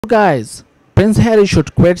Guys, Prince Harry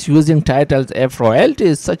should quit using titles if royalty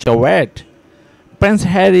is such a weight. Prince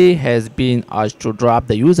Harry has been urged to drop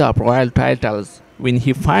the use of royal titles when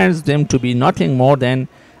he finds them to be nothing more than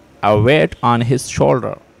a weight on his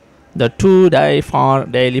shoulder. The two-day for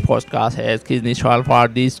daily podcast has his initial for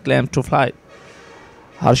these claims to fly.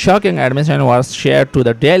 Her shocking admission was shared to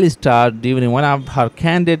the Daily Star during one of her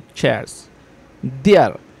candid chats.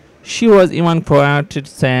 There, she was even quoted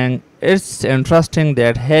saying, "It's interesting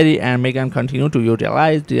that Harry and Meghan continue to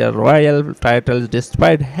utilize their royal titles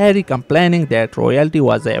despite Harry complaining that royalty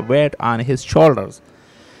was a weight on his shoulders.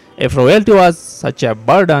 If royalty was such a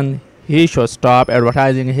burden, he should stop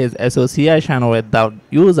advertising his association with the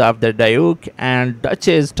use of the Duke and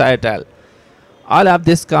Duchess title." All of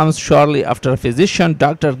this comes shortly after physician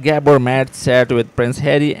Dr. Gabor Matt sat with Prince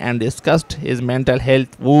Harry and discussed his mental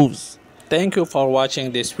health woes. Thank you for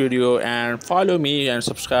watching this video and follow me and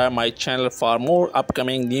subscribe my channel for more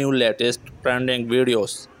upcoming new latest trending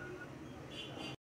videos.